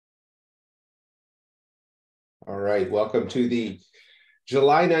All right, welcome to the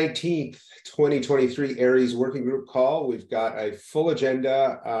July 19th, 2023 Aries Working Group call. We've got a full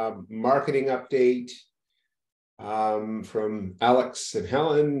agenda, marketing update from Alex and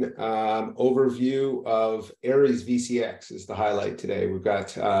Helen, overview of Aries VCX is the highlight today. We've got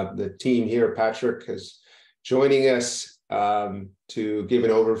the team here. Patrick is joining us to give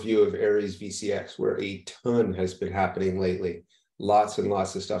an overview of Aries VCX, where a ton has been happening lately. Lots and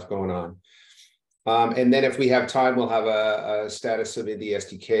lots of stuff going on. And then if we have time, we'll have a status of the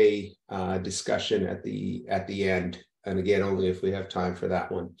SDK discussion at the end. And again, only if we have time for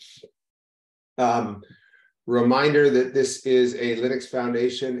that one. Reminder that this is a Linux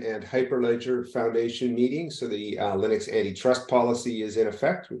Foundation and Hyperledger Foundation meeting. So the Linux antitrust policy is in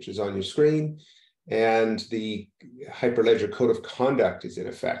effect, which is on your screen. And the Hyperledger Code of Conduct is in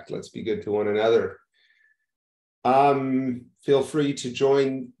effect. Let's be good to one another. Feel free to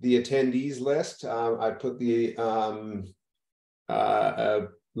join the attendees list. I put the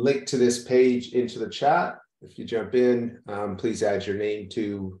link to this page into the chat. If you jump in, please add your name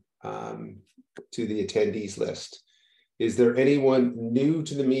to the attendees list. Is there anyone new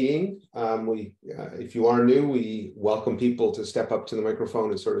to the meeting? If you are new, we welcome people to step up to the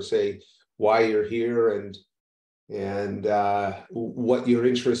microphone and sort of say why you're here and what your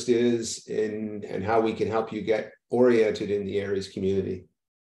interest is in and how we can help you get oriented in the Aries community.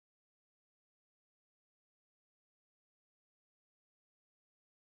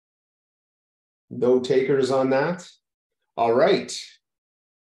 No takers on that? All right.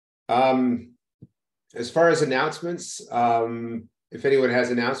 As far as announcements, if anyone has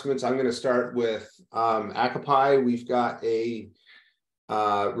announcements, I'm going to start with Akapai. We've got a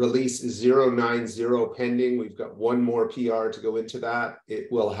release 090 pending. We've got one more PR to go into that.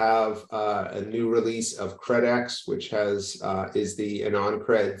 It will have a new release of CredX, which is the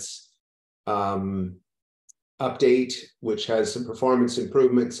AnonCreds update, which has some performance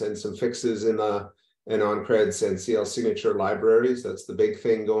improvements and some fixes in the AnonCreds and CL signature libraries. That's the big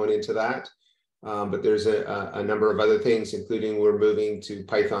thing going into that. But there's a number of other things, including we're moving to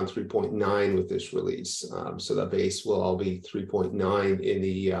Python 3.9 with this release. So the base will all be 3.9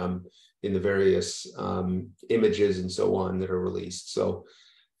 in the various images and so on that are released. So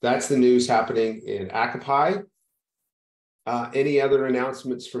that's the news happening in Akapai. Any other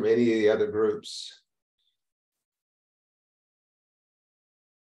announcements from any of the other groups?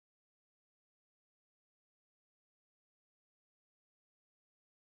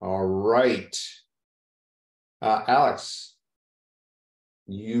 All right. Alex,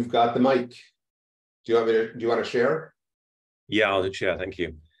 you've got the mic. Do you want to share? Yeah, I'll share. Thank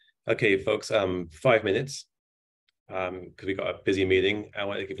you. Okay, folks, 5 minutes because we got a busy meeting. I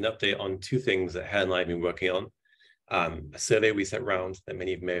want to give an update on two things that Helen and I have been working on. A survey we sent around that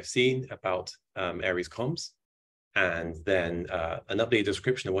many of you may have seen about Aries comms, and then an updated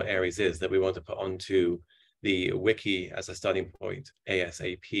description of what Aries is that we want to put onto the wiki as a starting point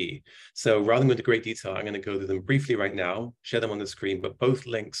ASAP. So rather than go into great detail, I'm going to go through them briefly right now, share them on the screen, but both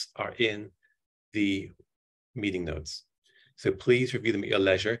links are in the meeting notes. So please review them at your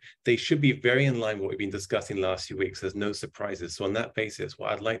leisure. They should be very in line with what we've been discussing the last few weeks. There's no surprises. So on that basis,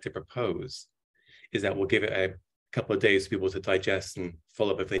 what I'd like to propose is that we'll give it a couple of days for people to digest and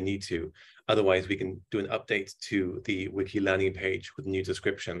follow up if they need to. Otherwise, we can do an update to the wiki landing page with a new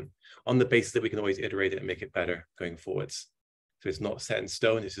description on the basis that we can always iterate it and make it better going forwards. So it's not set in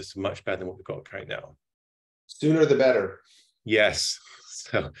stone, it's just much better than what we've got right now. Sooner the better. Yes.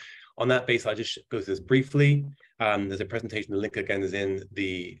 So on that basis, I'll just go through this briefly. There's a presentation, the link again is in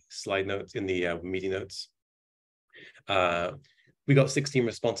the slide notes, in the meeting notes. We got 16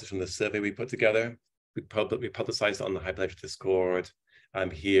 responses from the survey we put together. We publicized it on the Hyperledger Discord,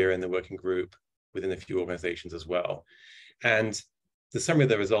 here in the working group, within a few organizations as well. And the summary of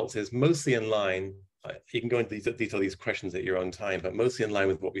the results is mostly in line. You can go into detail of these questions at your own time, but mostly in line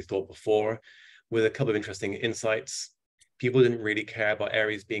with what we thought before, with a couple of interesting insights. People didn't really care about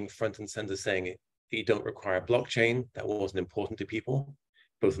Aries being front and center, saying you don't require blockchain. That wasn't important to people,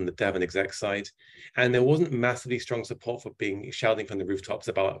 both on the dev and exec side. And there wasn't massively strong support for shouting from the rooftops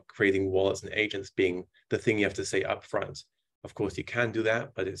about creating wallets and agents being the thing you have to say up front. Of course, you can do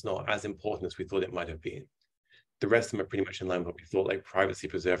that, but it's not as important as we thought it might have been. The rest of them are pretty much in line with what we thought, like privacy,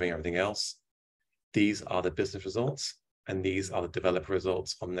 preserving everything else. These are the business results, and these are the developer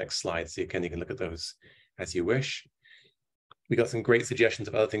results on the next slide. So you can look at those as you wish. We got some great suggestions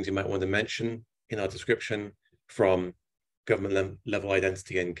of other things you might want to mention in our description, from government level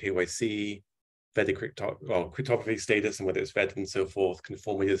identity and KYC, vetted cryptography status and whether it's vetted and so forth,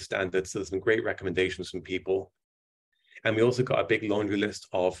 conformity to standards. So there's some great recommendations from people. And we also got a big laundry list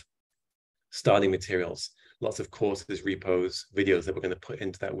of starting materials. lots of courses, repos, videos that we're going to put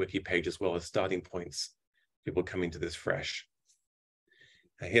into that wiki page as well as starting points, people coming to this fresh.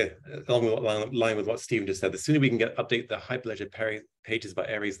 Here, along the line with what Stephen just said, the sooner we can update the Hyperledger pages about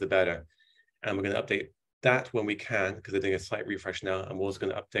Aries, the better. And we're going to update that when we can, because they're doing a slight refresh now. And we're also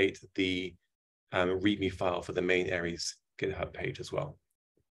going to update the README file for the main Aries GitHub page as well.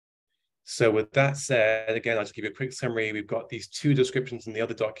 So with that said, again, I'll just give you a quick summary. We've got these two descriptions in the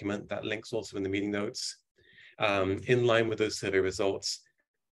other document. That link's also in the meeting notes. In line with those survey results,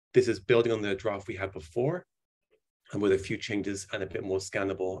 this is building on the draft we had before, and with a few changes and a bit more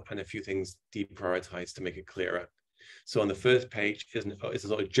scannable and a few things deprioritized to make it clearer. So on the first page is a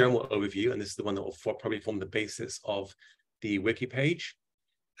sort of general overview, and this is the one that will probably form the basis of the wiki page.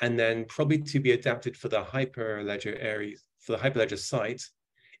 And then probably to be adapted for the Hyperledger Aries, for the Hyperledger site,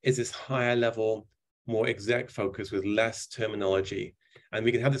 is this higher level, more exec focus with less terminology. And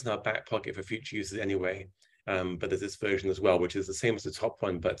we can have this in our back pocket for future uses anyway. But there's this version as well, which is the same as the top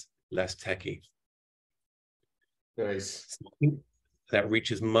one, but less techy. Nice. So I think that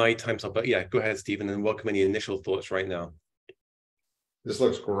reaches my time slot. But yeah, go ahead, Stephen, and welcome any initial thoughts right now. This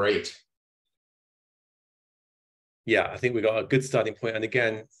looks great. Yeah, I think we got a good starting point. And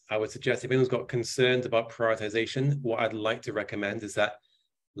again, I would suggest if anyone's got concerns about prioritization, what I'd like to recommend is that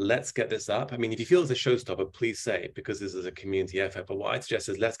let's get this up. I mean, if you feel it's a showstopper, please say it, because this is a community effort. But what I'd suggest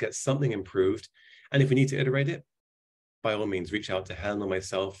is let's get something improved. And if we need to iterate it, by all means, reach out to Helen or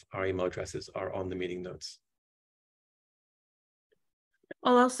myself. Our email addresses are on the meeting notes.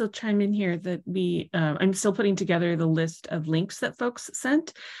 I'll also chime in here that I'm still putting together the list of links that folks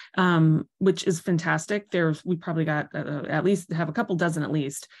sent, which is fantastic. We probably got at least have a couple dozen at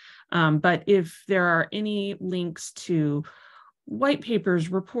least. But if there are any links to white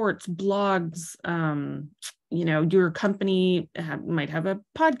papers, reports, blogs, your company might have a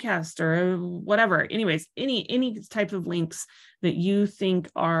podcast or whatever. Anyways, any type of links that you think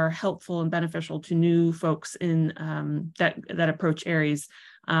are helpful and beneficial to new folks in that approach Aries,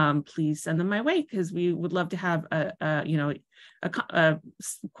 please send them my way, because we would love to have a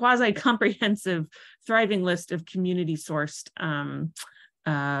quasi-comprehensive, thriving list of community-sourced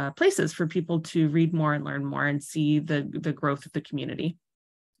places for people to read more and learn more and see the growth of the community.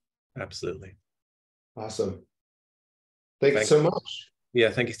 Absolutely. Awesome. Thank you so much.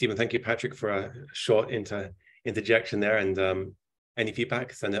 Yeah, thank you, Stephen. Thank you, Patrick, for a short interjection there. And any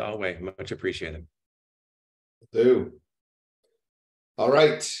feedback, send it our way. Much appreciated. Do. All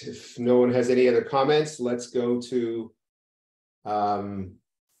right. If no one has any other comments, let's go to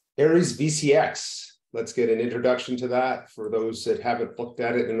Aries VCX. Let's get an introduction to that for those that haven't looked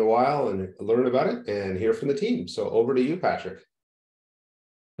at it in a while and learn about it and hear from the team. So over to you, Patrick.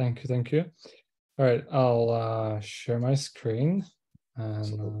 Thank you. Thank you. All right, I'll share my screen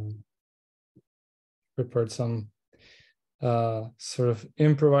and prepared some sort of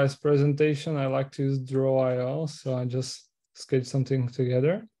improvised presentation. I like to use Draw.io, so I just sketched something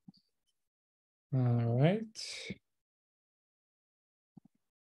together. All right. It's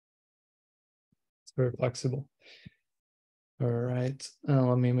very flexible. All right,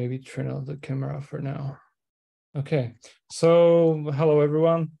 let me maybe turn off the camera for now. Okay, so hello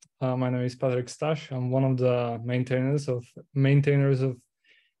everyone. My name is Patrick Stash. I'm one of the maintainers of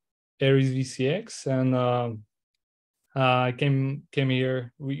Aries VCX, and I came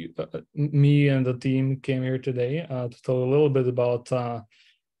here. Me and the team came here today to talk a little bit about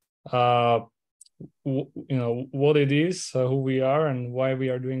what it is, who we are, and why we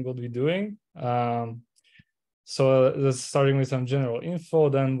are doing what we're doing. So that's starting with some general info.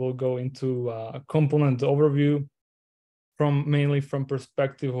 Then we'll go into a component overview, mainly from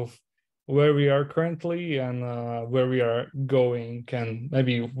perspective of where we are currently and where we are going, and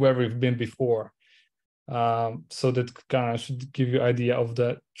maybe where we've been before. So that kind of should give you an idea of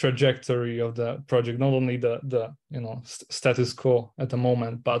the trajectory of the project, not only the status quo at the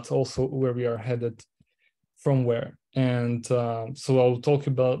moment, but also where we are headed from where. And so I'll talk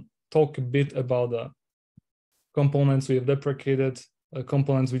a bit about the components we have deprecated,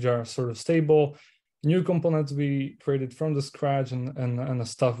 components which are sort of stable, new components we created from the scratch, and the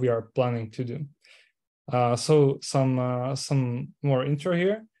stuff we are planning to do. So some more intro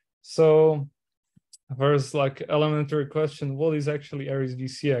here. So first, like elementary question, what is actually Aries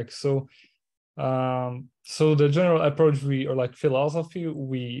VCX? So the general approach philosophy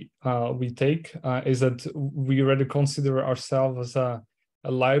we take is that we rather consider ourselves as a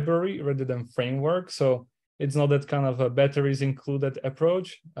library rather than framework. So it's not that kind of a batteries included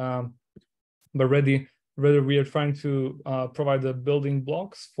approach, but rather we are trying to provide the building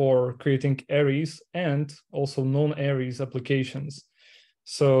blocks for creating Aries and also non-Aries applications.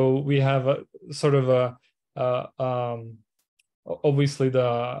 So we have a sort of a obviously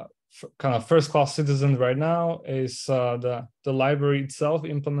the kind of first-class citizen right now is the library itself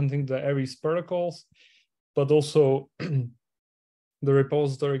implementing the Aries protocols, but also the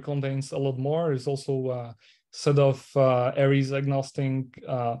repository contains a lot more. There's also a set of Aries agnostic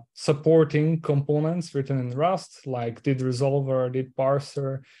supporting components written in Rust, like did resolver, did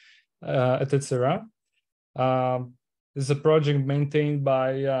parser, etc. This is a project maintained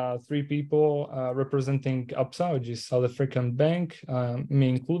by 3 people representing APSA, which is South African bank, me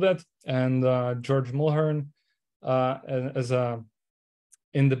included, and George Mulhern as a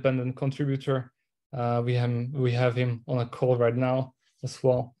independent contributor. We have him on a call right now as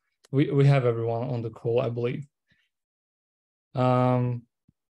well. We have everyone on the call, I believe. And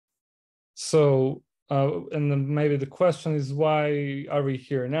then maybe the question is, why are we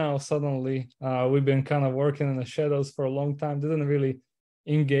here now suddenly? We've been kind of working in the shadows for a long time, didn't really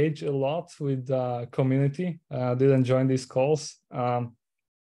engage a lot with the community, didn't join these calls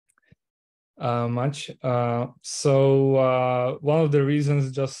much. So one of the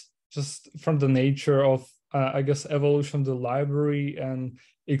reasons just from the nature of, I guess, evolution of the library and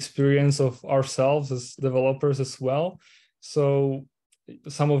experience of ourselves as developers as well. So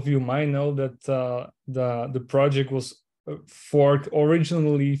some of you might know that the project was forked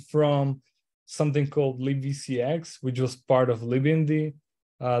originally from something called libvcx, which was part of libindy,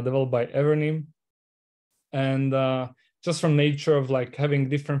 developed by Evernym. And just from nature of like having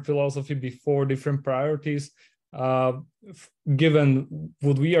different philosophy before, different priorities, given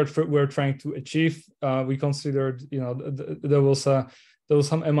what we're trying to achieve, we considered, there was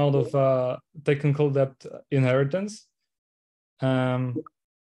some amount of technical debt inheritance. So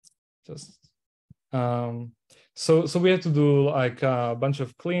we had to do like a bunch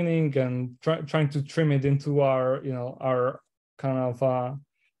of cleaning and trying to trim it into our kind of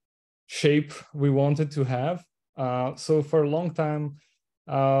shape we wanted to have. So for a long time,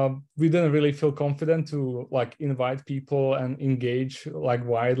 we didn't really feel confident to like invite people and engage like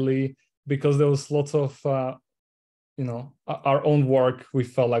widely, because there was lots of our own work we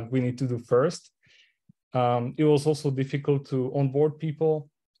felt like we need to do first. It was also difficult to onboard people.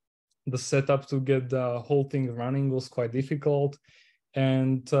 The setup to get the whole thing running was quite difficult.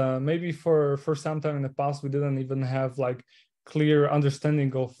 And maybe for some time in the past, we didn't even have like clear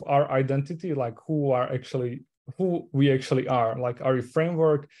understanding of our identity, like who we actually are. Like, are we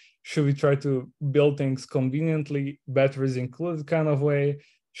framework? Should we try to build things conveniently, batteries included kind of way?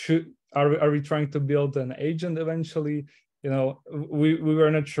 Are we trying to build an agent eventually? We were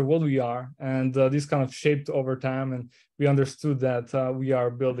not sure what we are, and this kind of shaped over time, and we understood that we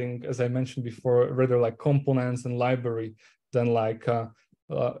are building, as I mentioned before, rather like components and library than like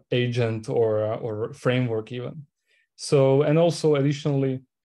agent or framework even. So, and also additionally,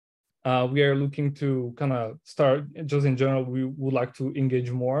 we are looking to kind of start, just in general, we would like to engage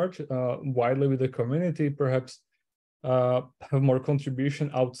more widely with the community, perhaps have more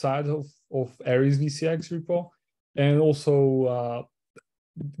contribution outside of Aries VCX repo. And also,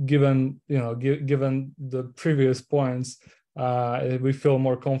 given the previous points, we feel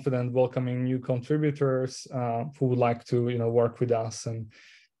more confident welcoming new contributors who would like to work with us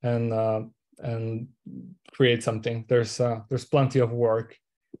and create something. There's plenty of work.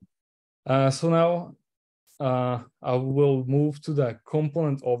 So now I will move to the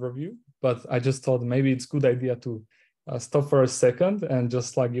component overview, but I just thought maybe it's a good idea to stop for a second and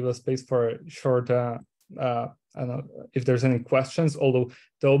just like give a space for a short. I don't know if there's any questions, although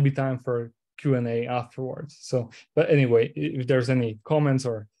there will be time for Q&A afterwards. So, but anyway, if there's any comments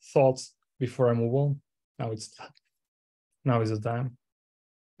or thoughts before I move on, now is the time.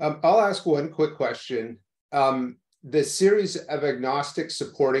 I'll ask one quick question. The series of agnostic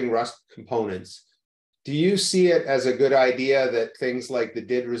supporting Rust components, do you see it as a good idea that things like the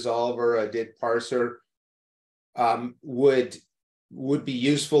did resolver, a did parser, would be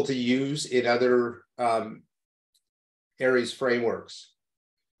useful to use in other Aries frameworks?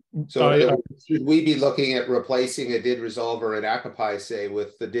 So should we be looking at replacing a did resolver in Akapai, say,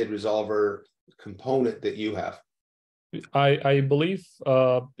 with the did resolver component that you have? I believe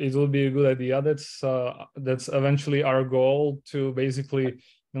it will be a good idea. That's eventually our goal, to basically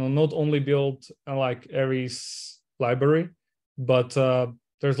not only build like Aries library, but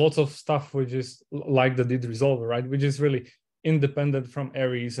there's lots of stuff which is like the did resolver, right? Which is really independent from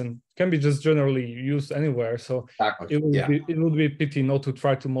Aries and can be just generally used anywhere. So exactly. It would be a pity not to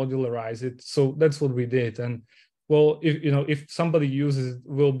try to modularize it. So that's what we did. And well, if somebody uses it,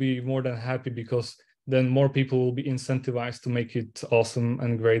 we'll be more than happy, because then more people will be incentivized to make it awesome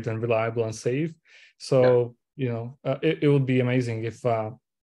and great and reliable and safe. So it would be amazing if the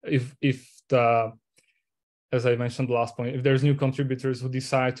as I mentioned the last point, if there's new contributors who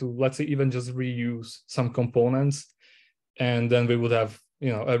decide to, let's say, even just reuse some components, and then we would have,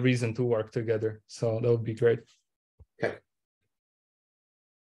 you know, a reason to work together. So that would be great. Okay.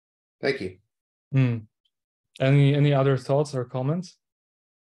 Thank you. Any other thoughts or comments?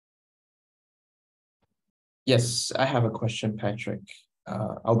 Yes, I have a question, Patrick.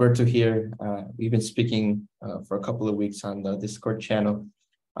 Alberto here. We've been speaking for a couple of weeks on the Discord channel.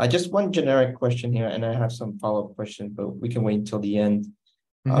 Just one generic question here, and I have some follow-up questions, but we can wait until the end.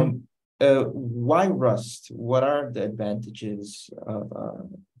 Why Rust? What are the advantages of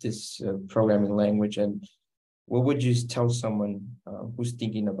this programming language, and what would you tell someone who's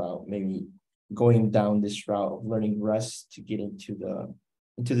thinking about maybe going down this route of learning Rust to get into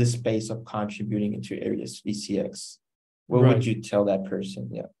the space of contributing into Aries VCX? What would you tell that person?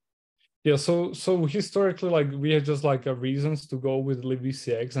 Yeah, so historically, like, we had just like reasons to go with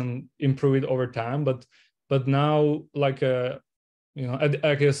libVCX and improve it over time, but now, like, you know,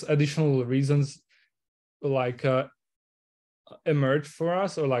 I guess additional reasons like emerge for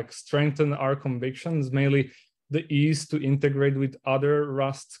us, or like strengthen our convictions, mainly the ease to integrate with other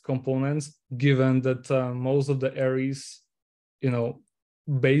Rust components, given that most of the Aries, you know,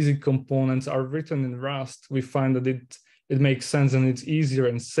 basic components are written in Rust. We find that it makes sense and it's easier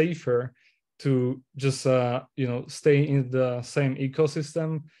and safer to just you know, stay in the same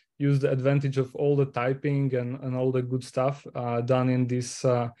ecosystem, use the advantage of all the typing and all the good stuff done in these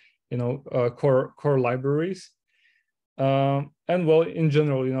you know, core libraries. And well, in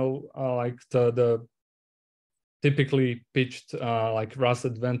general, you know, like the typically pitched like Rust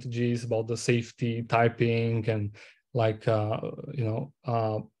advantages about the safety, typing, and like you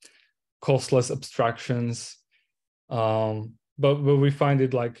know, costless abstractions. But we find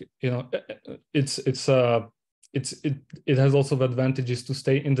it, like, you know, it has also the advantages to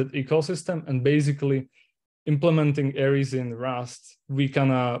stay in the ecosystem, and basically implementing Aries in Rust, we can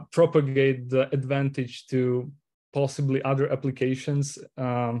propagate the advantage to possibly other applications,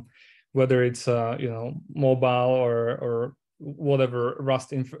 whether it's you know, mobile or whatever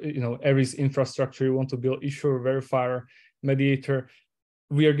Rust you know, Aries infrastructure you want to build, issuer, verifier, mediator.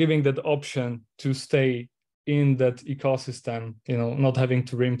 We are giving that option to stay in that ecosystem, you know, not having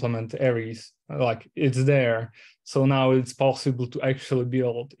to re-implement Aries. Like, it's there. So now it's possible to actually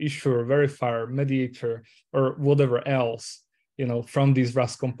build issuer, verifier, mediator, or whatever else, you know, from these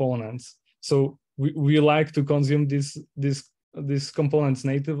Rust components. So we like to consume these components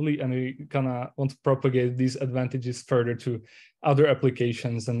natively, and we kind of want to propagate these advantages further to other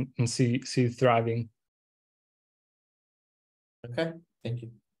applications and see it thriving. Okay, thank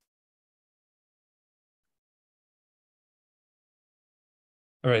you.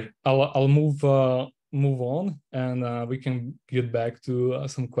 All right, I'll move on, and we can get back to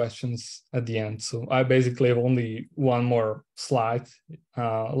some questions at the end. So I basically have only one more slide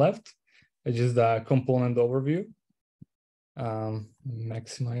left, which is the component overview.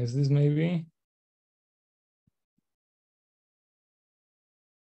 Maximize this maybe.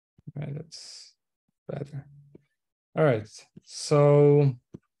 Right, that's better. All right, so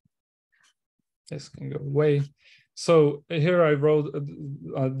this can go away. So here I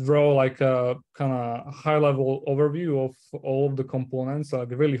draw like a kind of high-level overview of all of the components,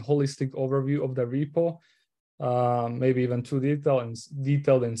 like a really holistic overview of the repo, maybe even too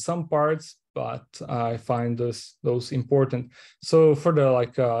detailed in some parts, but I find those important. So for the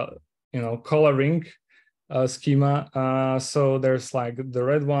like you know, coloring schema, so there's like the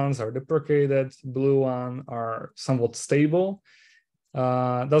red ones are deprecated, blue one are somewhat stable.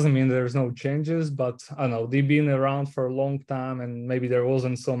 Doesn't mean there's no changes, but I don't know, they've been around for a long time and maybe there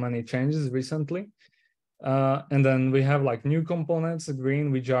wasn't so many changes recently. And then we have like new components,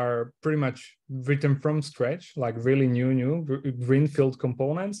 green, which are pretty much written from scratch, like really new greenfield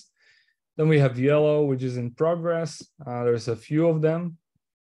components. Then we have yellow, which is in progress. There's a few of them.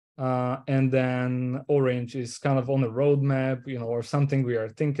 And then orange is kind of on the roadmap, you know, or something we are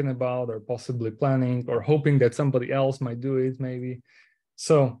thinking about or possibly planning or hoping that somebody else might do it maybe.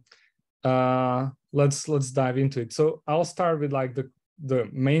 So let's dive into it. So I'll start with like the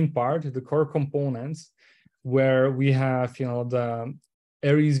main part, the core components, where we have, you know, the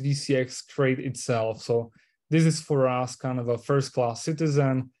Aries VCX crate itself. So this is for us kind of a first-class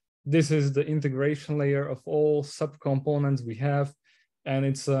citizen. This is the integration layer of all subcomponents we have. And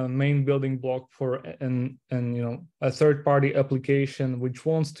it's a main building block for you know, a third-party application which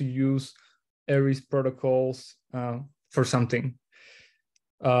wants to use Aries protocols for something.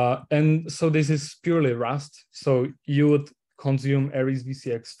 And so this is purely Rust. So you would consume Aries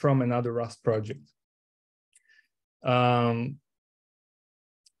VCX from another Rust project. And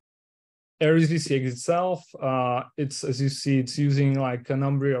Aries VCX itself, it's, as you see, it's using like a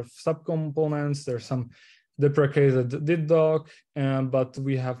number of subcomponents. There's some deprecated did doc, but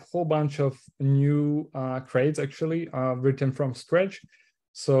we have a whole bunch of new crates actually written from scratch.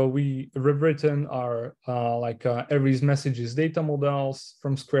 So we rewritten our Aries messages data models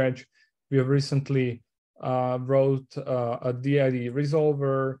from scratch. We have recently wrote a DID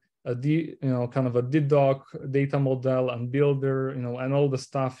resolver, kind of a DDoc data model and builder, and all the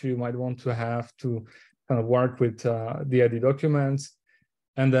stuff you might want to have to kind of work with DID documents.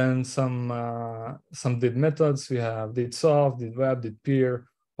 And then some did methods. We have did soft, did web, did peer.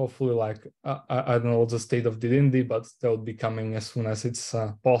 Hopefully, I don't know what's the state of did indie, but that will be coming as soon as it's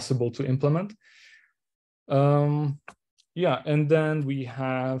possible to implement. Yeah, and then we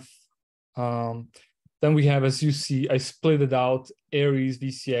have, as you see, I split it out, Aries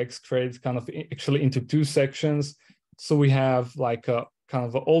VCX crates kind of actually into two sections. So we have like a kind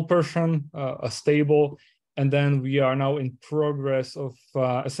of an old version, a stable, and then we are now in progress of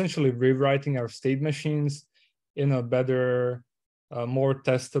essentially rewriting our state machines in a better, more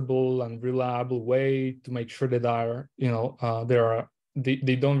testable and reliable way to make sure that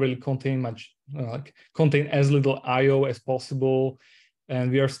they don't really contain much, contain as little IO as possible.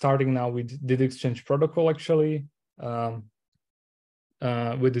 And we are starting now with did exchange protocol actually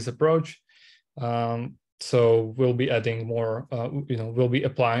with this approach. So we'll be adding more, we'll be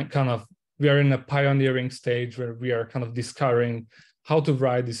applying kind of, we are in a pioneering stage where we are kind of discovering how to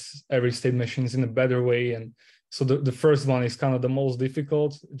write these every state machines in a better way. And so the first one is kind of the most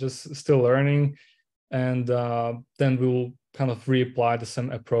difficult, just still learning. And then we'll kind of reapply the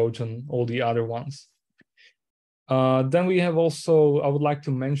same approach on all the other ones. Then we have also, I would like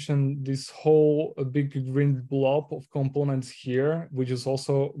to mention this whole big green blob of components here, which is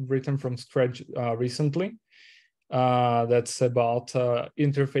also written from scratch recently. That's about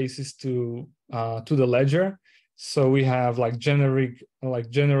interfaces to the ledger. So we have like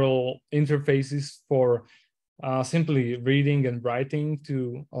general interfaces for simply reading and writing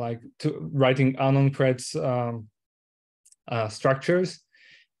to writing unknown creds structures,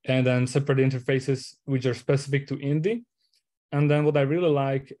 and then separate interfaces which are specific to Indie. And then what I really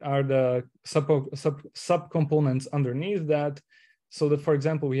like are the subcomponents underneath that. So that, for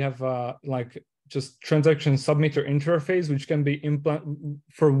example, we have just transaction submitter interface, which can be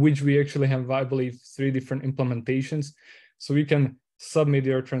for which we actually have, I believe, 3 different implementations. So we can submit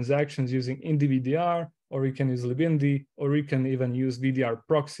your transactions using Indie VDR, or we can use libindie, or we can even use VDR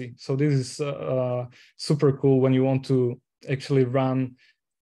proxy. So this is super cool when you want to actually run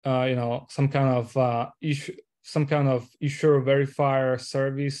some kind of issuer verifier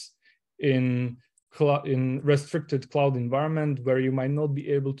service in restricted cloud environment where you might not be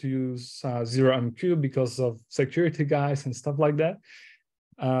able to use 0MQ because of security guys and stuff like that.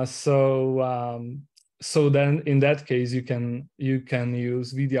 So then in that case you can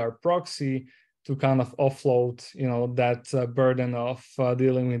use VDR proxy to kind of offload that burden of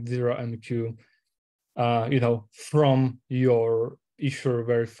dealing with 0MQ from your issuer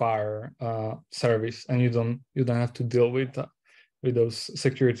verifier service, and you don't have to deal with those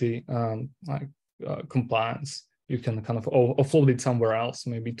security compliance. You can kind of offload it somewhere else,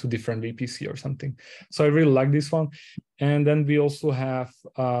 maybe to different VPC or something. So I really like this one. And then we also have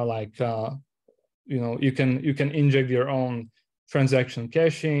you can inject your own transaction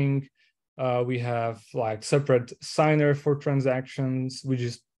caching. We have like separate signer for transactions, which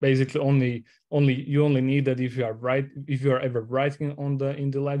is basically you only need that if you are ever writing in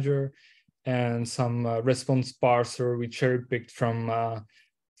the ledger, and some response parser we cherry picked from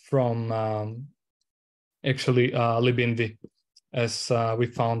libindie, as we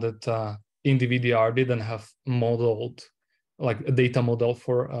found that Indie VDR didn't have modeled like a data model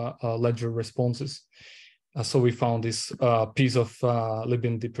for ledger responses. So we found this piece of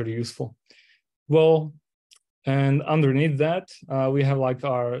libindie pretty useful. Well, and underneath that, we have like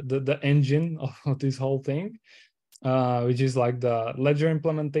the engine of this whole thing, which is like the ledger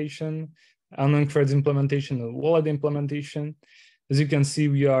implementation, unknown creds implementation, and wallet implementation. As you can see,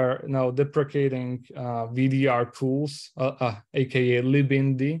 we are now deprecating VDR tools, aka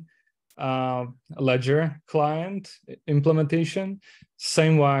libindie ledger client implementation.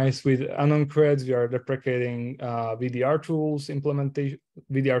 Same wise with unknown creds, we are deprecating VDR tools implementation,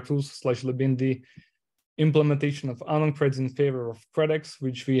 VDR tools / libindie implementation of unknown creds in favor of CredX,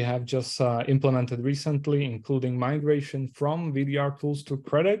 which we have just implemented recently, including migration from VDR tools to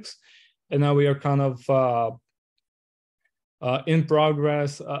CredX. And now we are kind of in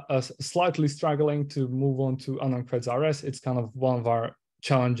progress, slightly struggling to move on to unknown creds RS. It's kind of one of our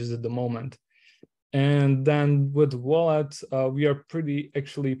challenges at the moment. And then with wallet, we are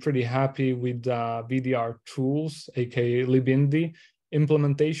actually pretty happy with VDR tools, aka libindi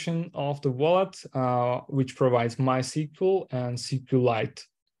implementation of the wallet, which provides MySQL and SQLite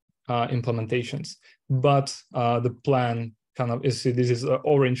implementations. But the plan kind of is, this is an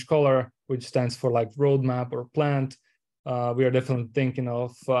orange color, which stands for like roadmap or plant. We are definitely thinking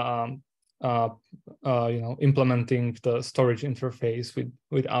of implementing the storage interface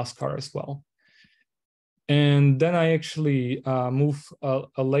with Ascar as well. And then I actually moved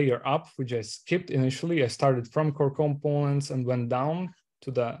a layer up, which I skipped initially. I started from core components and went down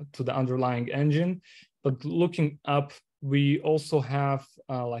to the underlying engine. But looking up, we also have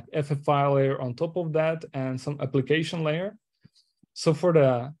like FFI layer on top of that and some application layer. So for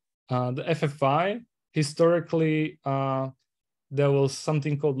the FFI, historically, there was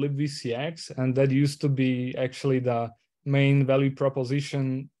something called libvcx, and that used to be actually the main value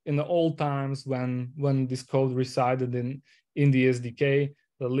proposition in the old times when this code resided in the SDK.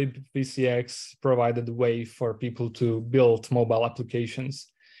 The libvcx provided a way for people to build mobile applications.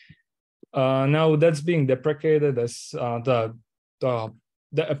 Now that's being deprecated, as the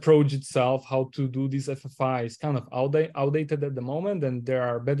approach itself, how to do this FFI, is kind of outdated at the moment, and there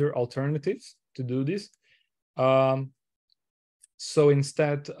are better alternatives to do this. So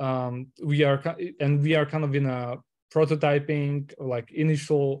instead, we are kind of in a prototyping, like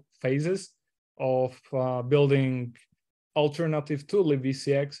initial phases of building alternative to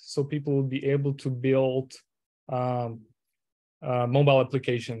libvcx, so people will be able to build mobile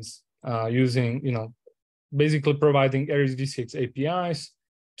applications using, basically providing Aries VCX APIs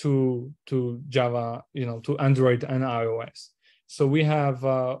to Java, to Android and iOS. So we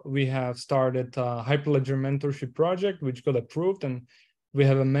have started a Hyperledger mentorship project, which got approved, and we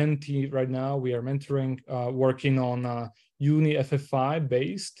have a mentee right now. We are mentoring, working on a Uni FFI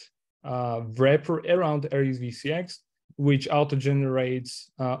based wrapper around Aries VCX, which auto generates,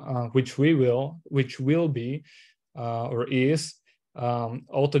 which will be or is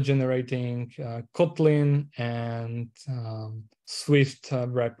auto generating Kotlin and Swift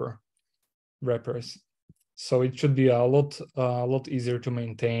wrappers. So it should be a lot easier to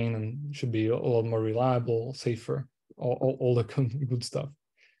maintain, and should be a lot more reliable, safer, all the good stuff.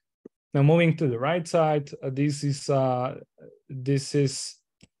 Now moving to the right side, this is, I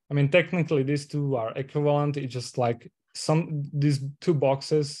mean, technically these two are equivalent. It's just like these two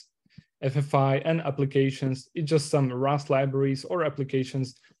boxes, FFI and applications, it's just some Rust libraries or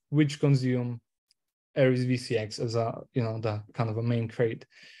applications which consume Aries VCX as the kind of a main crate.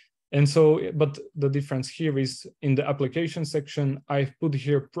 And so, but the difference here is in the application section, I've put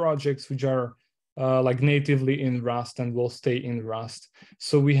here projects which are like natively in Rust and will stay in Rust.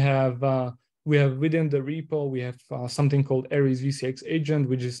 So we have within the repo, we have something called Aries VCX agent,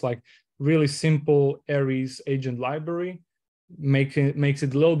 which is like really simple Aries agent library. Makes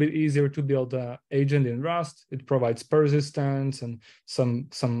it a little bit easier to build an agent in Rust. It provides persistence and some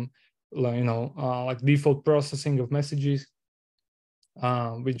like default processing of messages,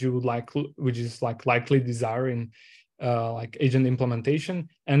 which is like likely desire in like agent implementation.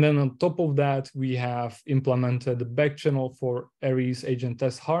 And then on top of that, we have implemented the back channel for Aries agent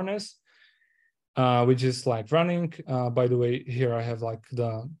test harness, which is like running. By the way, here I have like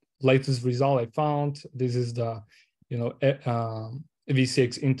the latest result I found. This is the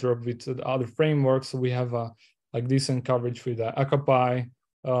VCX interrupt with the other frameworks. So we have like decent coverage with Akapai.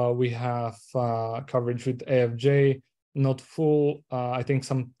 We have coverage with AFJ, not full. I think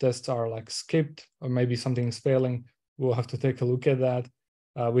some tests are like skipped, or maybe something is failing. We'll have to take a look at that.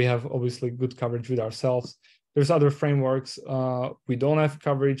 We have obviously good coverage with ourselves. There's other frameworks we don't have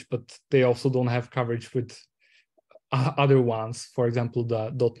coverage, but they also don't have coverage with other ones. For example,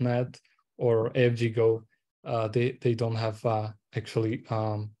 the .NET or AFG Go. They don't have actually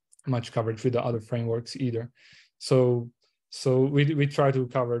much coverage with the other frameworks either. So we try to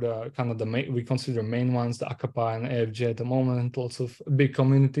cover the kind of the main, we consider main ones, the Akapai and AFJ at the moment, lots of big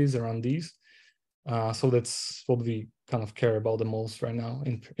communities around these. So that's what we kind of care about the most right now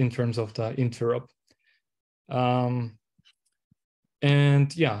in terms of the interrupt.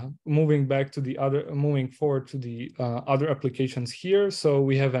 And yeah, moving forward to the other applications here. So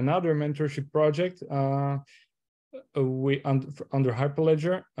we have another mentorship project under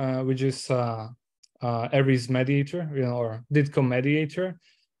Hyperledger, which is Aries mediator, or DITCOM mediator.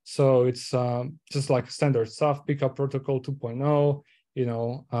 So it's just like standard stuff, pickup protocol 2.0.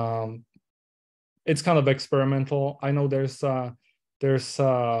 It's kind of experimental. I know there's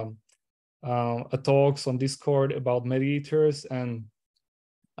talks on Discord about mediators, and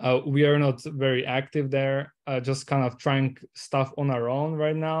we are not very active there, just kind of trying stuff on our own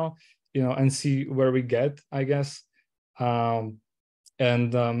right now. and see where we get, I guess. And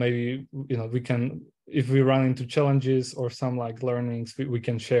maybe, we can, if we run into challenges or some like learnings, we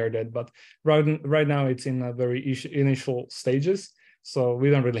can share that. But right now it's in a very initial stages. So we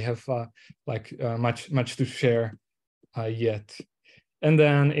don't really have much to share yet. And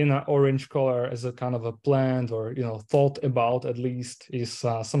then in an orange color as a kind of a planned or, thought about at least is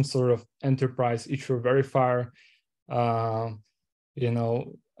some sort of enterprise issue verifier.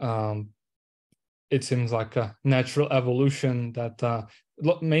 It seems like a natural evolution that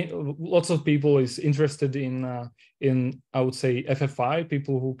lots of people is interested in, I would say, FFI.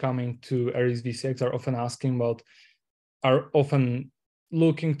 People who coming to Aries VCX are often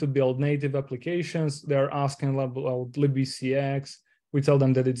looking to build native applications. They're asking about libVCX. We tell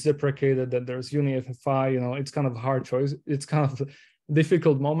them that it's deprecated, that there's UniFFI. It's kind of a hard choice. It's kind of a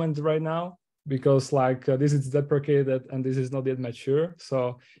difficult moment right now because this is deprecated and this is not yet mature.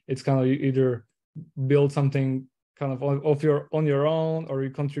 So it's kind of either build something kind of on your own, or you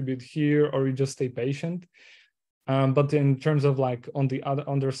contribute here, or you just stay patient. But in terms of on the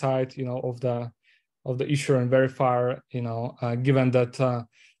other side, of the issuer and verifier, given that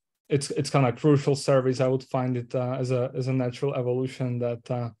it's kind of crucial service, I would find it as a natural evolution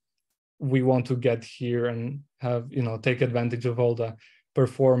that we want to get here and have, take advantage of all the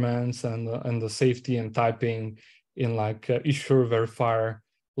performance and the safety and typing in issuer verifier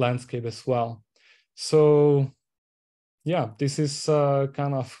landscape as well. So yeah, this is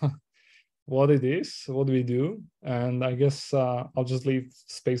kind of what it is, what we do. And I guess I'll just leave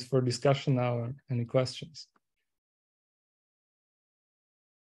space for discussion now. Any questions?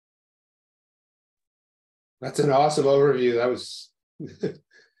 That's an awesome overview. That was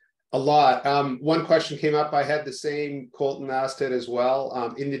a lot. One question came up. I had the same. Colton asked it as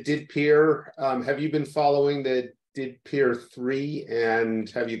well. In the did peer, have you been following the did peer 3, and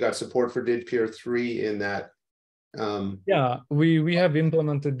have you got support for did peer 3 in that? Yeah, we have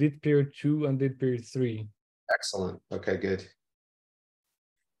implemented did peer 2 and did peer 3. Excellent. Okay, good.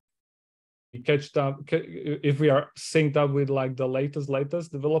 We catched up if we are synced up with the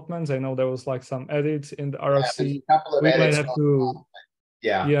latest developments. I know there was some edits in the RFC. Yeah, a couple of we edits might have to.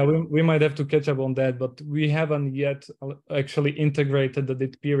 Yeah, we might have to catch up on that, but we haven't yet actually integrated the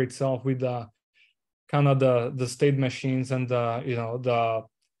did peer itself with the kind of the state machines and the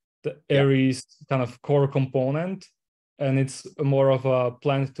Aries kind of core component, and it's more of a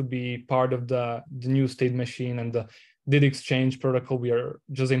plan to be part of the new state machine and the did exchange protocol we are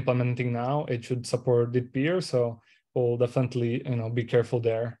just implementing now. It should support did peer, so we'll definitely be careful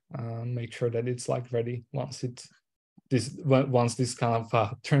there, make sure that it's ready once this kind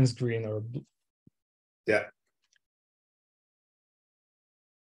of turns green or blue. Yeah.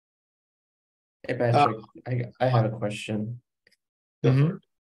 Hey Patrick, I have a question. Mm-hmm.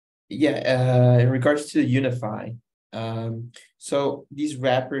 Yeah, in regards to Unify, so these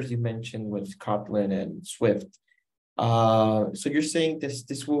wrappers you mentioned with Kotlin and Swift, so you're saying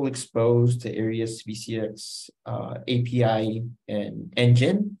this will expose the Aries VCX API and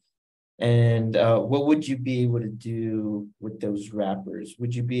engine, and what would you be able to do with those wrappers?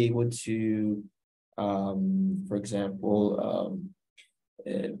 Would you be able to, for example,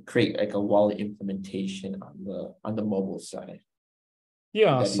 create a wallet implementation on the mobile side?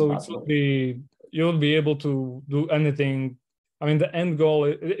 Yeah, so you'll be able to do anything. I mean, the end goal,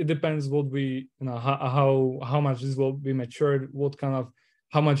 it depends what we, how much this will be matured,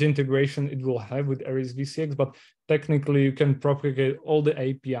 how much integration it will have with Aries VCX. But technically, you can propagate all the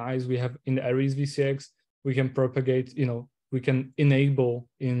APIs we have in the Aries VCX. We can propagate, we can enable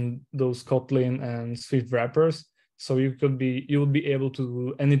in those Kotlin and Swift wrappers. So you would be able to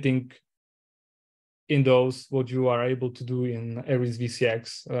do anything in those what you are able to do in Aries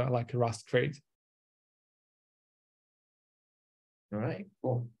VCX, like a Rust crate. All right,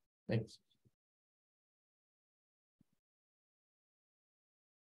 cool. Thanks.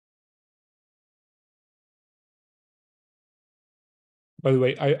 By the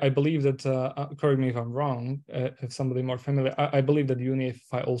way, I believe that, correct me if I'm wrong, if somebody more familiar, I believe that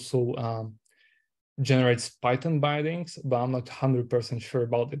UniFi also generates Python bindings, but I'm not 100% sure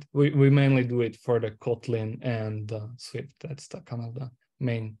about it. We mainly do it for the Kotlin and Swift. That's the kind of the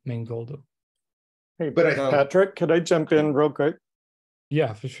main goal though. Hey, but Patrick, could I jump in real quick?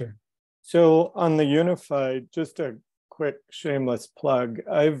 Yeah, for sure. So on the Unified, just a quick shameless plug.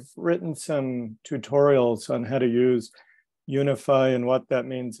 I've written some tutorials on how to use Unify and what that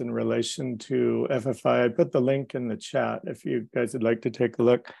means in relation to FFI. I put the link in the chat if you guys would like to take a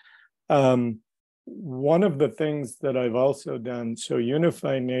look. One of the things that I've also done, so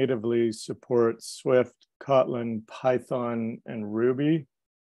Unify natively supports Swift, Kotlin, Python, and Ruby.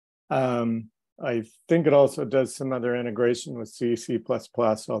 I think it also does some other integration with C, C++,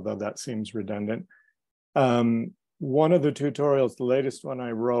 although that seems redundant. One of the tutorials, the latest one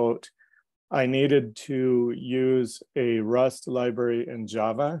I wrote, I needed to use a Rust library in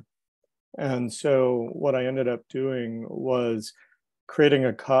Java. And so what I ended up doing was creating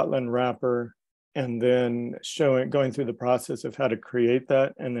a Kotlin wrapper and then going through the process of how to create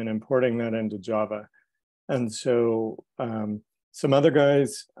that and then importing that into Java. And so some other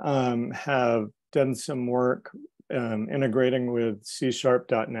guys have done some work integrating with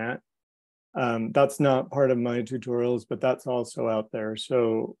C#.NET. That's not part of my tutorials, but that's also out there.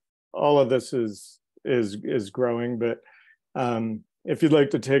 So all of this is growing, but if you'd like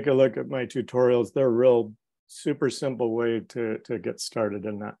to take a look at my tutorials, they're a real super simple way to get started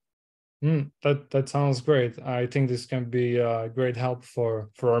in that. That sounds great. I think this can be a great help for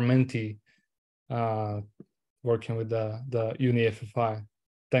our mentee working with the UniFFI.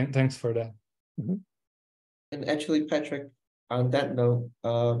 Thanks for that. Mm-hmm. And actually, Patrick, on that note,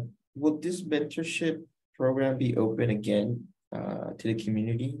 will this mentorship program be open again to the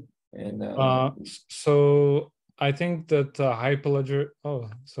community? And so I think that Hyperledger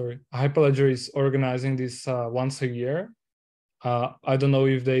is organizing this once a year. I don't know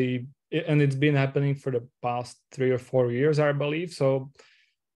if and it's been happening for the past 3 or 4 years, I believe. So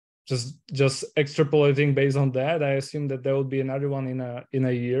just extrapolating based on that, I assume that there will be another one in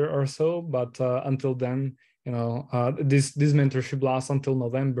a year or so. But until then, this mentorship lasts until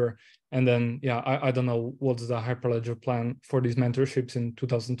November, and then I don't know what's the Hyperledger plan for these mentorships in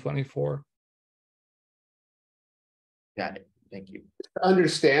 2024. Got it. Thank you.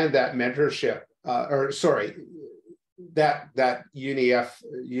 Understand that mentorship, that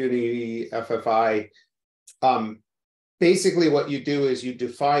UniFFI. Basically, what you do is you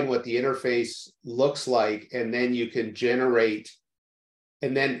define what the interface looks like, and then you can generate,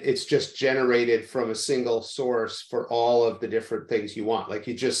 and then it's just generated from a single source for all of the different things you want. Like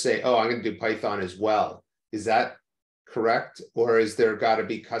you just say, oh, I'm going to do Python as well. Is that correct? Or is there got to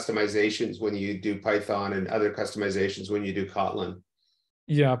be customizations when you do Python and other customizations when you do Kotlin?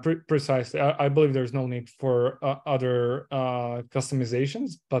 Yeah, precisely. I believe there's no need for other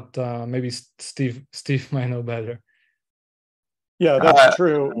customizations, but maybe Steve might know better. Yeah, that's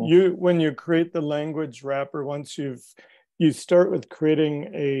true. When you create the language wrapper, once you start with creating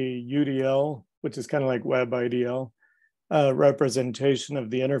a UDL, which is kind of like WebIDL, representation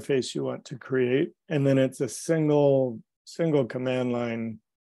of the interface you want to create, and then it's a single command line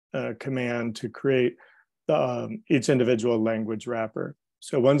command to create each individual language wrapper.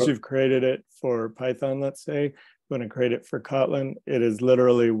 So once you've created it for Python, let's say, you want to create it for Kotlin, it is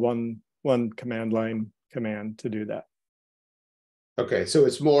literally one command line command to do that. Okay, so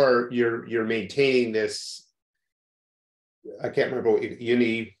it's more you're maintaining this. I can't remember what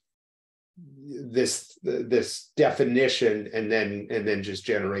this definition, and then just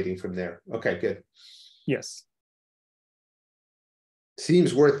generating from there. Okay, good. Yes.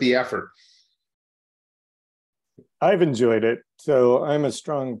 Seems worth the effort. I've enjoyed it, so I'm a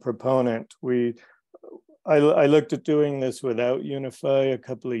strong proponent. I looked at doing this without Unify a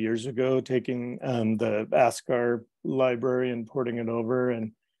couple of years ago, taking the ASCII library and porting it over,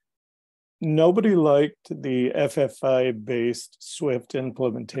 and nobody liked the FFI-based Swift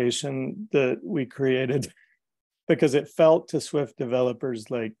implementation that we created because it felt to Swift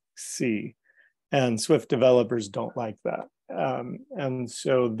developers like C, and Swift developers don't like that. And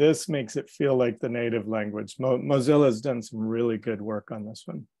so this makes it feel like the native language. Mozilla has done some really good work on this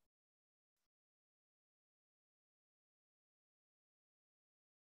one.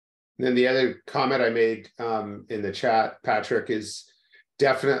 Then the other comment I made in the chat, Patrick, is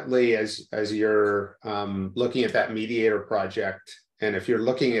definitely as you're looking at that mediator project, and if you're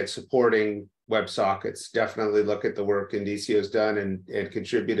looking at supporting WebSockets, definitely look at the work Indicio's done and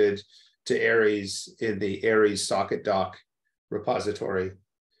contributed to Aries in the Aries socket doc repository.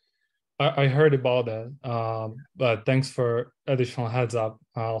 I heard about that, but thanks for additional heads up.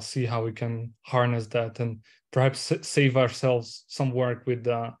 I'll see how we can harness that and perhaps save ourselves some work with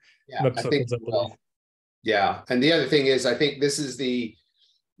WebSockets, I believe. Yeah, and the other thing is, I think this is the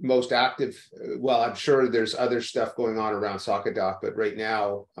most active. Well, I'm sure there's other stuff going on around SocketDoc, but right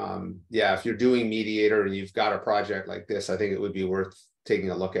now, if you're doing Mediator and you've got a project like this, I think it would be worth taking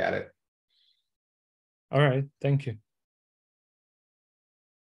a look at it. All right, thank you.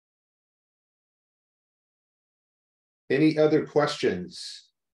 Any other questions?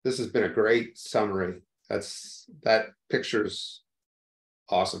 This has been a great summary. That picture's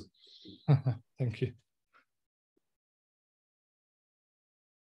awesome. Thank you.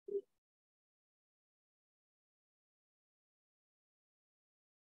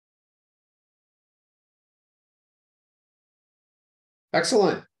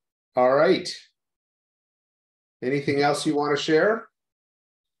 Excellent. All right. Anything else you want to share?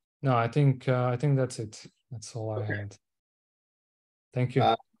 No, I think that's it. That's all I had. Thank you.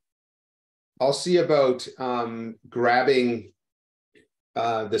 I'll see about grabbing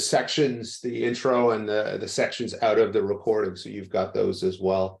the sections, the intro and the sections out of the recording, so you've got those as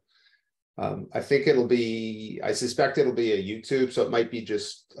well. I suspect it'll be a YouTube, so it might be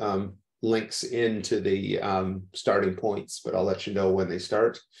just links into the starting points, but I'll let you know when they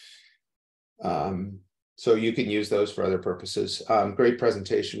start. So you can use those for other purposes. Great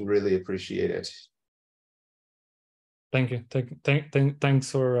presentation, really appreciate it. Thank you.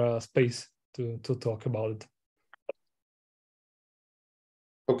 Thanks for space to talk about it.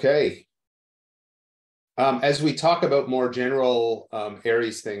 Okay. As we talk about more general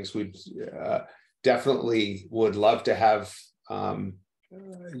Aries things, we definitely would love to have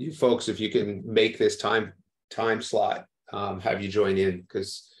you folks, if you can make this time slot, have you join in,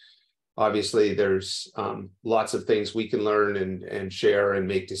 because obviously there's lots of things we can learn and share and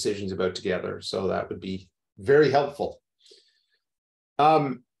make decisions about together. So that would be very helpful.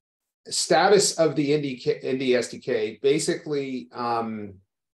 Status of the Indy SDK. Basically,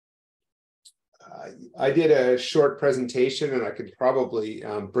 I did a short presentation, and I could probably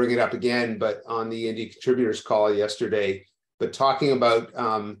bring it up again, but on the Indy contributors call yesterday, but talking about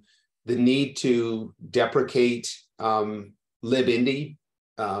the need to deprecate libindy.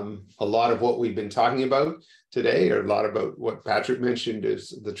 A lot of what we've been talking about today, or a lot about what Patrick mentioned, is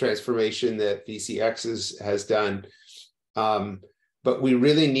the transformation that VCX has done. But we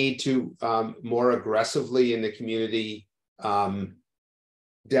really need to more aggressively in the community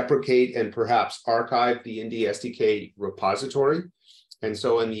deprecate and perhaps archive the Indy SDK repository. And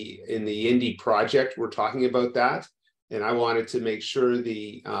so in the Indy project, we're talking about that. And I wanted to make sure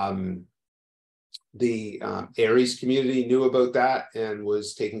the Aries community knew about that and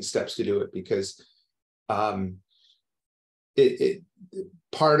was taking steps to do it, because part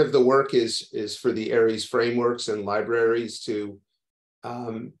of the work is for the Aries frameworks and libraries to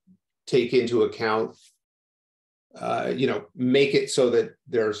take into account, make it so that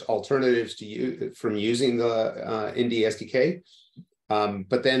there's alternatives to you from using the Indy SDK.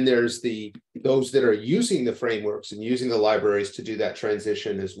 But then there's those that are using the frameworks and using the libraries to do that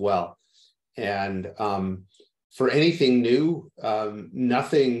transition as well. And for anything new,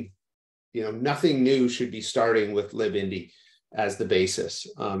 nothing new should be starting with libindy as the basis.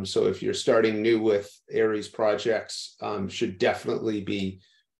 So if you're starting new with Aries projects, should definitely be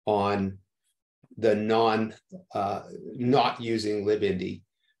on the not using libindy.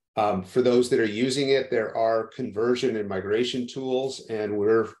 For those that are using it, there are conversion and migration tools, and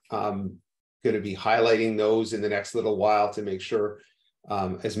we're going to be highlighting those in the next little while to make sure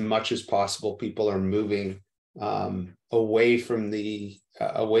as much as possible people are moving away from libindy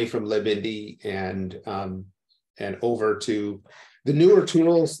and over to the newer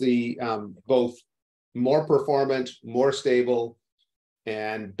tools, the both more performant, more stable,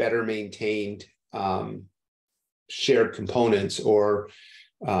 and better maintained shared components, or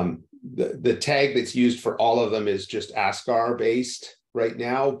the tag that's used for all of them is just ASCAR based right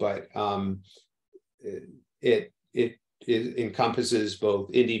now, but it encompasses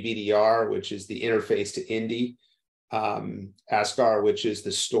both Indy VDR, which is the interface to Indy, ASCAR, which is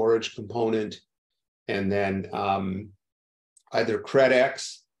the storage component, and then either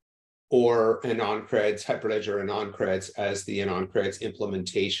CredX or AnonCreds, Hyperledger AnonCreds as the AnonCreds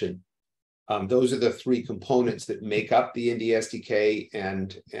implementation. Those are the three components that make up the Indy SDK,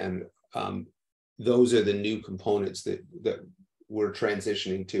 and those are the new components that we're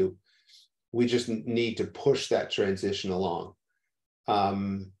transitioning to. We just need to push that transition along.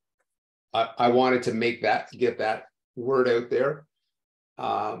 I wanted to get that word out there.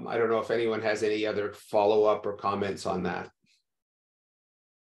 I don't know if anyone has any other follow-up or comments on that.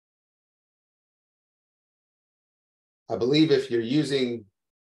 I believe if you're using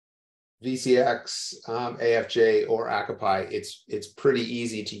VCX, AFJ, or Akapai, it's pretty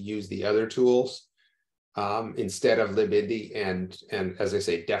easy to use the other tools instead of libindy, and as I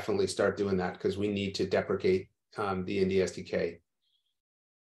say, definitely start doing that, because we need to deprecate the Indy SDK.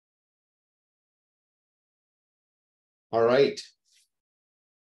 All right.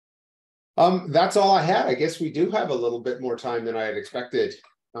 That's all I had. I guess we do have a little bit more time than I had expected.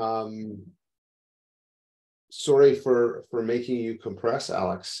 Sorry for making you compress,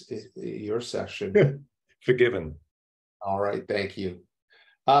 Alex, your session. Forgiven. All right, thank you.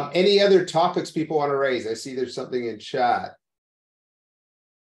 Any other topics people want to raise? I see there's something in chat.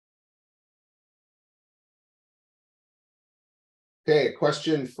 Okay, a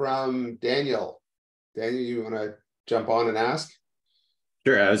question from Daniel. Daniel, you want to jump on and ask?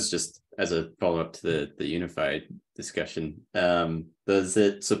 Sure. I was just, as a follow-up to the unified discussion, does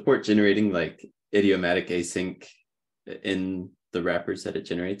it support generating like idiomatic async in the wrappers that it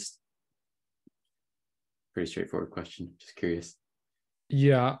generates? Pretty straightforward question. Just curious.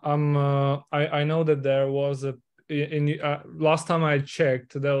 Yeah, I know that there was last time I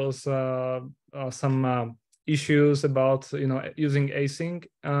checked, there was some issues about using async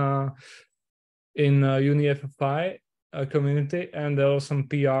in UniFFI community, and there was some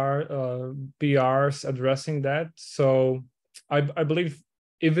PRs addressing that. So I believe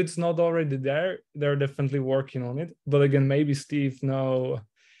if it's not already there, they're definitely working on it. But again, maybe Steve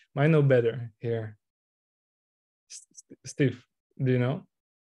might know better here. Steve, do you know?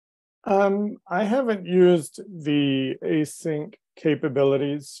 I haven't used the async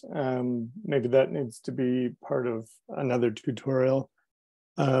capabilities. Maybe that needs to be part of another tutorial.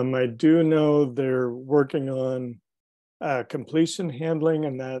 I do know they're working on completion handling,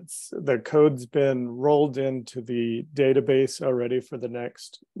 and the code's been rolled into the database already for the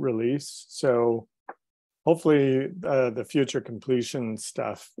next release. So hopefully the future completion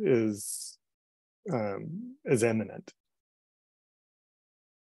stuff is imminent.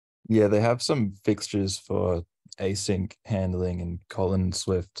 Yeah, they have some fixtures for async handling in Kotlin and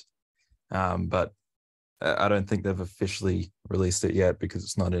Swift, but I don't think they've officially released it yet because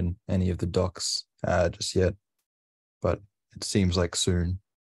it's not in any of the docs just yet, but it seems like soon.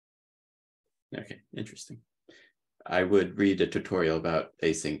 Okay, interesting. I would read a tutorial about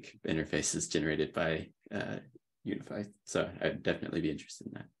async interfaces generated by Unify, so I'd definitely be interested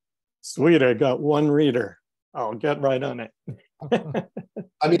in that. Sweet, I got one reader. I'll get right on it.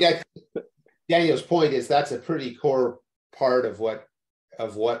 I mean, Daniel's point is that's a pretty core part of what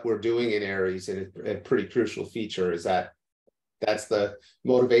we're doing in Aries, and a pretty crucial feature. Is that's the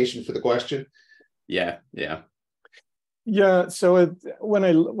motivation for the question? Yeah. Yeah. So when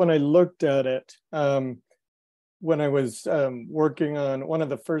I looked at it, when I was working on, one of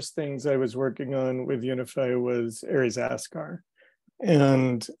the first things I was working on with Unify was Aries Ascar.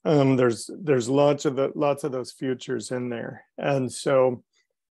 And there's lots of those features in there, and so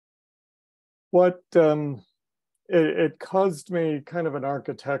what it caused me kind of an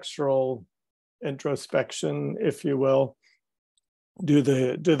architectural introspection, if you will. Do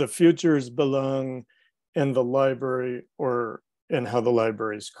the features belong in the library or in how the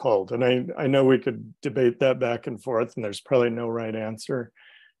library is called? And I know we could debate that back and forth, and there's probably no right answer.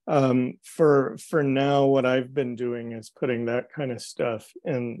 For now, what I've been doing is putting that kind of stuff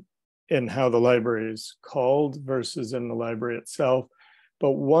in how the library is called versus in the library itself.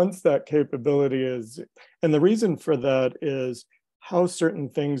 But once that capability is, and the reason for that is how certain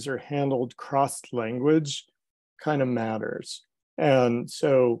things are handled cross-language kind of matters. And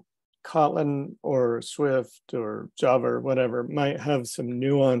so Kotlin or Swift or Java or whatever might have some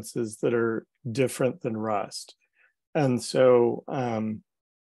nuances that are different than Rust. And so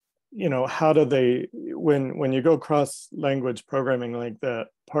how do they, when you go cross-language programming like that,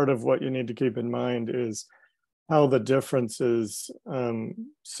 part of what you need to keep in mind is how the differences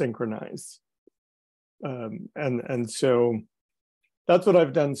synchronize. And so that's what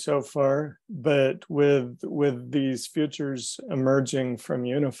I've done so far. But with these features emerging from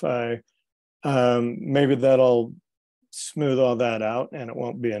Unify, maybe that'll smooth all that out and it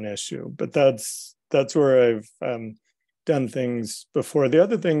won't be an issue. But that's where I've done things before. The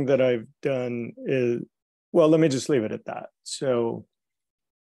other thing that I've done is, well, let me just leave it at that. So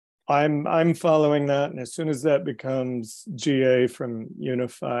I'm following that, and as soon as that becomes GA from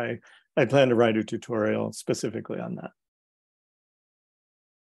Unify, I plan to write a tutorial specifically on that.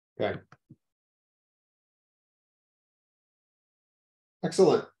 Okay.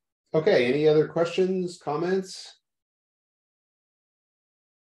 Excellent. Okay, any other questions, comments?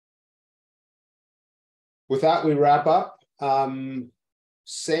 With that, we wrap up.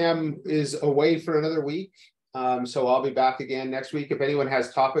 Sam is away for another week, so I'll be back again next week. If anyone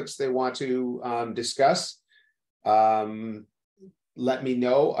has topics they want to discuss, let me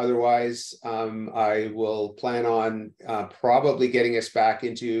know. Otherwise, I will plan on probably getting us back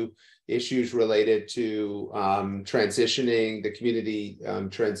into issues related to transitioning the community,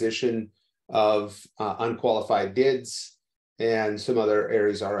 transition of unqualified DIDs, and some other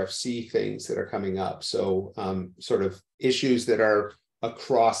Aries RFC things that are coming up. So sort of issues that are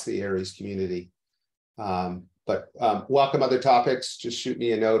across the Aries community. But welcome other topics. Just shoot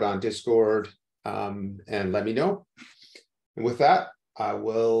me a note on Discord and let me know. And with that, I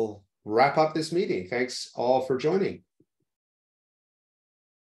will wrap up this meeting. Thanks all for joining.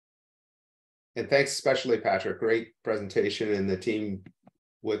 And thanks especially, Patrick. Great presentation, and the team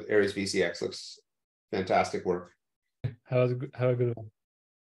with Aries VCX looks fantastic work. Have a good one.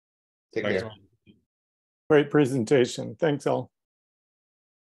 Take Thanks, care. man. Great presentation. Thanks all.